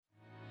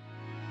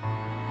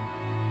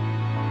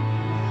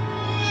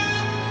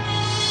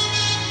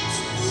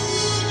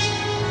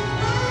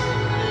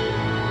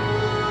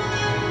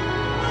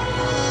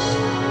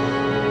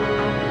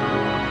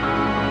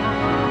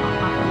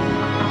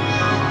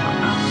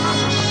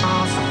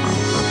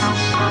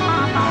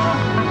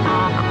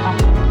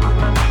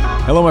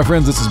Hello, my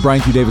friends. This is Brian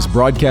Q. Davis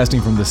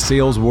broadcasting from the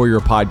Sales Warrior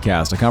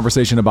Podcast, a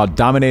conversation about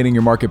dominating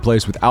your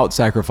marketplace without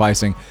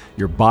sacrificing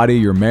your body,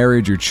 your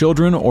marriage, your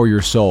children, or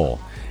your soul.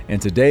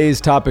 And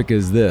today's topic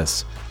is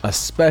this: a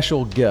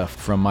special gift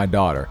from my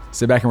daughter.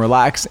 Sit back and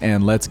relax,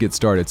 and let's get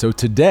started. So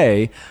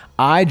today,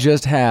 I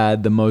just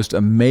had the most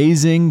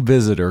amazing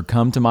visitor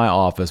come to my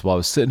office while I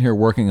was sitting here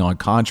working on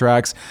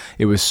contracts.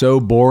 It was so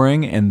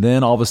boring, and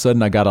then all of a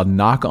sudden, I got a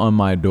knock on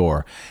my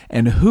door.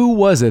 And who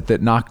was it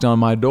that knocked on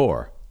my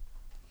door?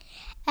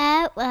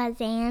 It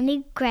was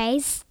Annie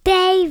Grace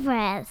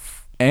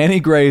Davis. Annie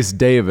Grace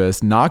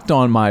Davis knocked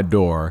on my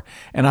door,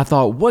 and I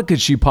thought, what could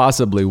she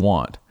possibly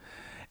want?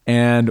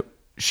 And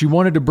she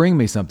wanted to bring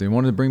me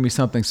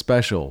something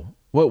special.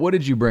 What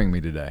did you bring me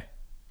today?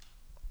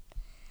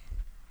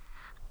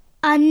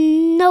 A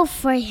note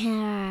for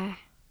her.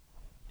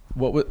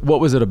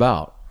 What was it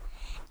about?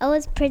 It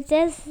was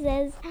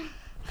princesses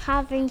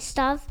having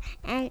stuff,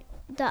 and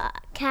the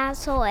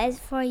castle is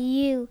for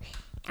you,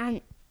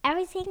 and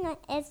everything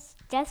is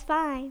just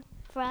fine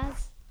for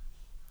us.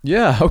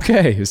 Yeah,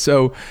 okay.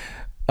 So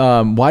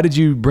why did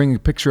you bring a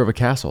picture of a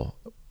castle?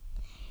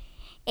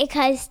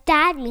 Because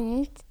that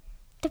means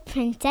the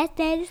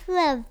princesses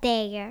live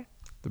there.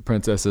 The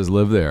princesses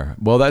live there.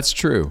 Well, that's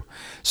true.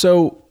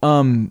 So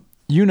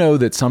you know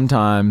that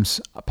sometimes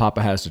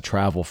Papa has to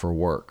travel for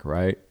work,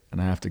 right?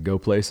 And I have to go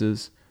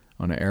places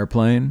on an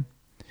airplane.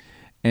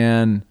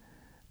 And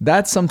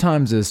that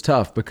sometimes is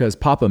tough because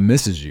Papa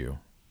misses you.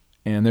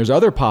 And there's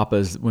other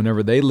papas,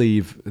 whenever they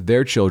leave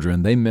their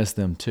children, they miss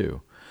them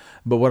too.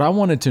 But what I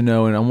wanted to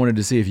know, and I wanted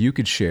to see if you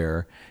could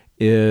share,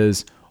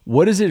 is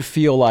what does it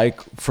feel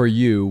like for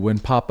you when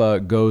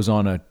Papa goes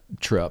on a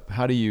trip?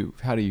 How do you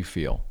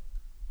feel?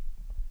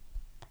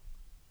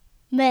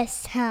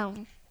 Miss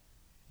him.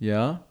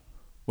 Yeah?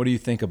 What do you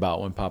think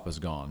about when Papa's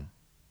gone?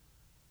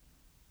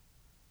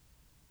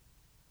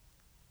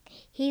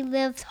 He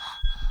lives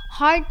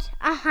hard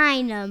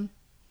behind him.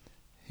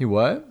 He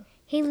what?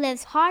 He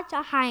lives hard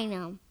behind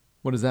him.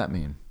 What does that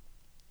mean?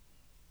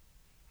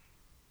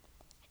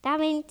 That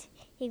means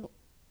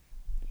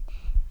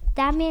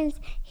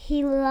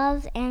he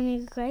loves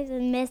Annie Grace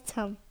and missed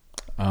him.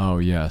 Oh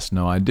yes,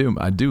 no, I do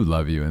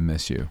love you and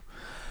miss you.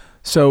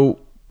 So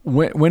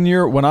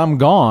when I'm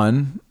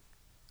gone,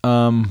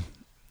 do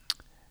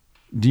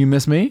you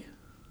miss me?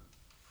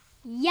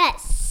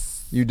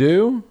 Yes. You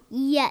do?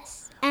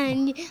 Yes,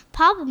 and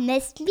Papa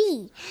missed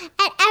me,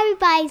 and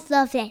everybody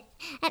loves it,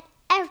 and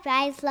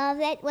everybody loves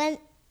it when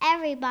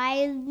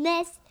everybody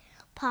misses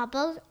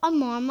papas or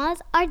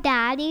mamas or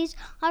daddies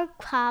or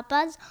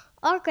papas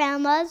or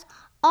grandmas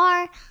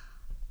or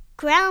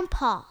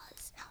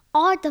grandpas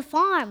or the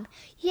farm.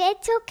 Yeah,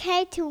 it's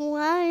okay to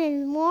run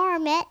and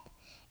warm it.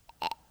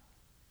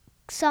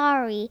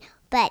 Sorry,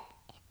 but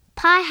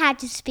Pa had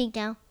to speak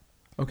now.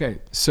 Okay,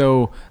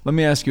 so let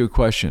me ask you a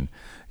question.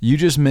 You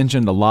just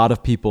mentioned a lot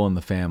of people in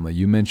the family.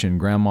 You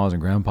mentioned grandmas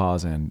and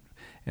grandpas and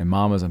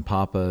mamas and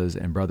papas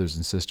and brothers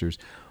and sisters.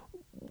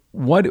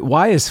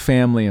 Why is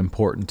family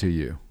important to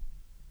you?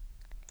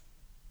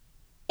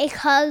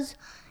 Because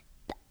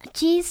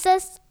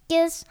Jesus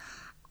gives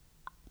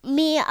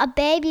me a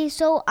baby,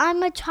 so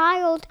I'm a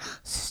child.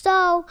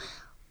 So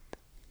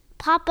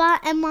Papa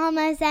and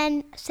mamas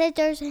and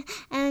sisters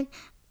and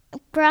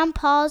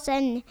grandpas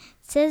and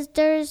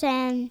sisters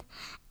and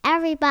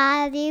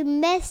everybody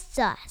missed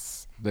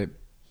us. They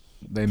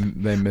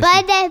miss.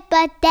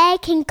 But they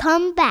can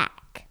come back.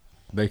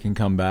 They can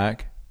come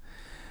back.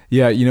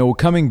 Yeah, you know,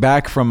 coming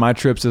back from my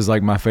trips is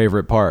like my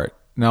favorite part.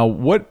 Now,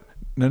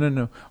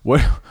 No.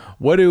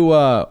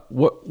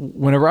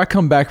 Whenever I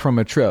come back from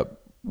a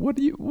trip, what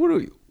do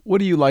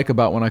you like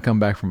about when I come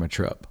back from a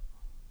trip?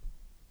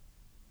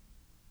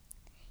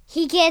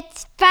 He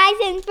gets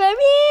prizes for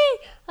me.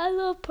 I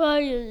love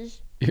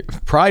prizes.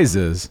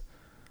 Prizes?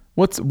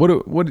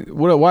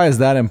 Why is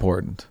that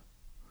important?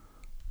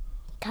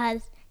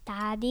 Because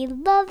Daddy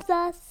loves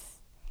us.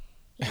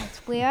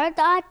 Because we're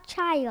the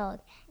child,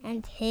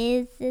 and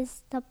his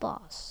is the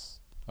boss.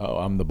 Oh,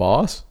 I'm the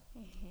boss?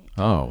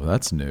 Mm-hmm. Oh,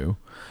 that's new.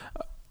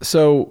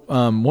 So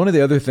one of the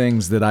other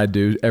things that I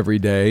do every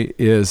day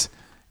is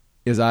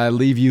I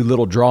leave you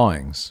little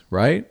drawings,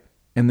 right?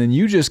 And then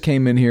you just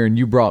came in here and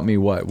you brought me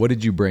what? What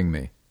did you bring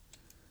me?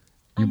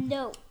 A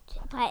note,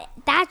 but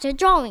that's a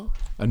drawing.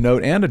 A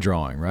note and a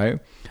drawing, right?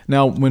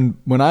 Now,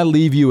 when I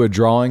leave you a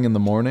drawing in the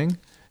morning,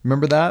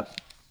 remember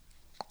that?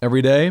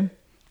 Every day?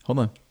 Hold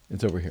on.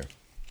 It's over here.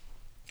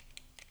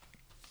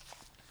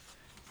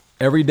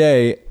 Every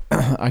day,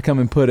 I come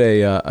and put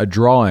a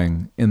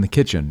drawing in the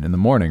kitchen in the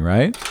morning,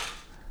 right?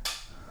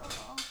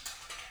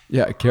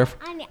 Yeah, careful.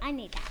 I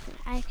need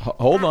that.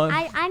 Hold on.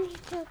 I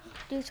need to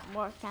do some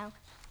work now.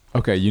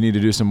 Okay, you need to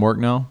do some work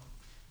now?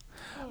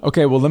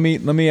 Okay, well, let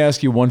me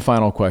ask you one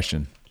final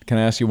question. Can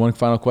I ask you one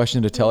final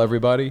question to tell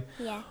everybody?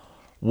 Yeah.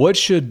 What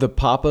should the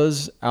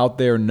papas out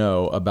there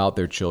know about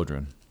their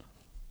children?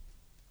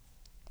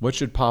 What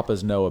should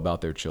papas know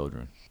about their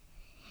children?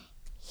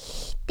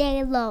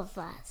 They love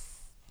us.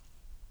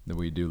 That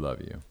we do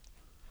love you.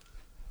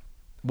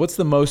 What's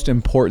the most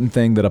important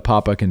thing that a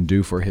papa can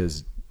do for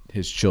his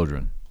his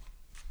children?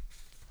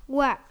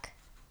 Work.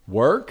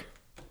 Work?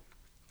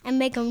 And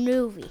make a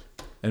movie.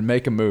 And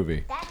make a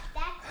movie. That's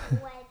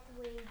what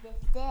we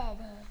just did.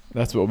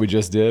 That's what we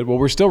just did? Well,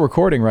 we're still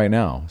recording right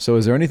now. So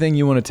is there anything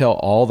you want to tell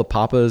all the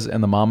papas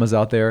and the mamas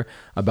out there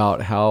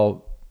about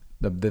how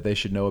that they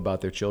should know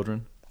about their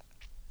children?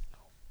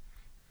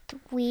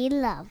 We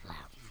love them.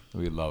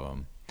 We love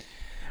them.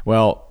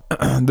 Well,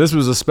 this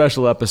was a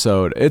special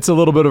episode. It's a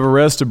little bit of a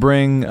risk to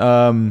bring,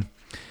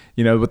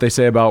 what they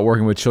say about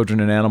working with children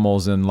and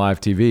animals in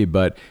live TV.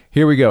 But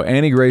here we go.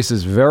 Annie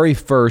Grace's very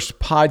first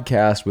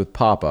podcast with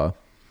Papa.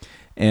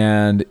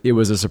 And it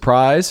was a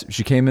surprise.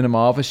 She came into my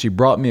office. She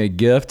brought me a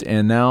gift.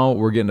 And now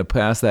we're getting to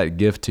pass that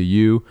gift to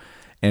you.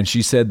 And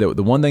she said that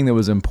the one thing that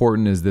was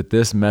important is that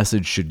this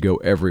message should go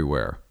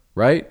everywhere.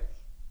 Right?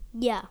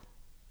 Yeah.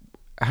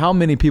 How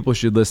many people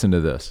should listen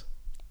to this?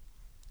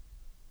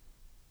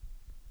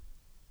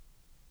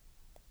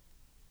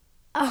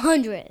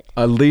 100.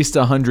 At least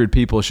 100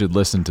 people should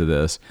listen to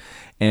this.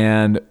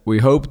 And we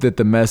hope that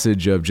the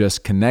message of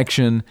just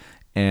connection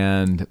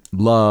and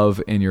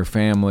love in your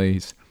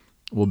families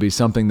will be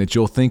something that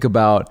you'll think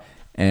about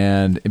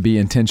and be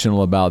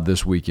intentional about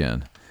this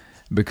weekend.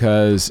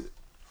 Because,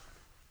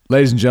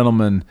 ladies and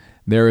gentlemen,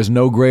 there is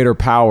no greater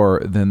power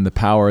than the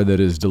power that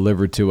is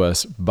delivered to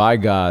us by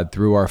God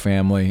through our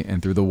family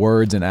and through the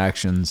words and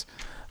actions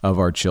of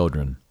our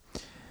children.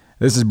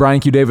 This is Brian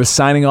Q. Davis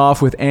signing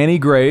off with Annie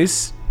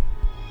Grace.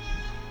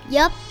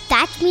 Yep,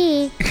 that's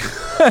me.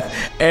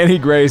 Annie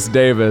Grace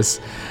Davis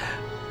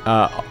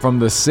from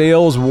the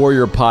Sales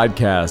Warrior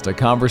Podcast, a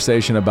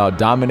conversation about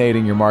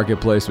dominating your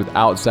marketplace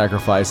without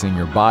sacrificing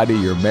your body,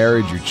 your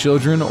marriage, your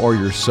children, or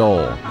your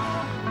soul.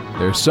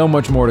 There's so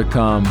much more to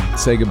come.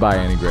 Say goodbye,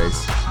 Annie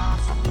Grace.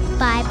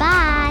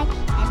 Bye-bye,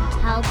 and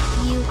help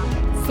you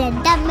send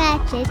a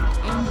message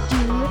and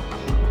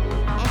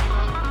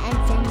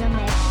send a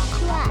message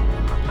to us.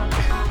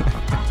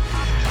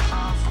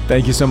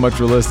 Thank you so much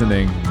for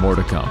listening. More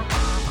to come.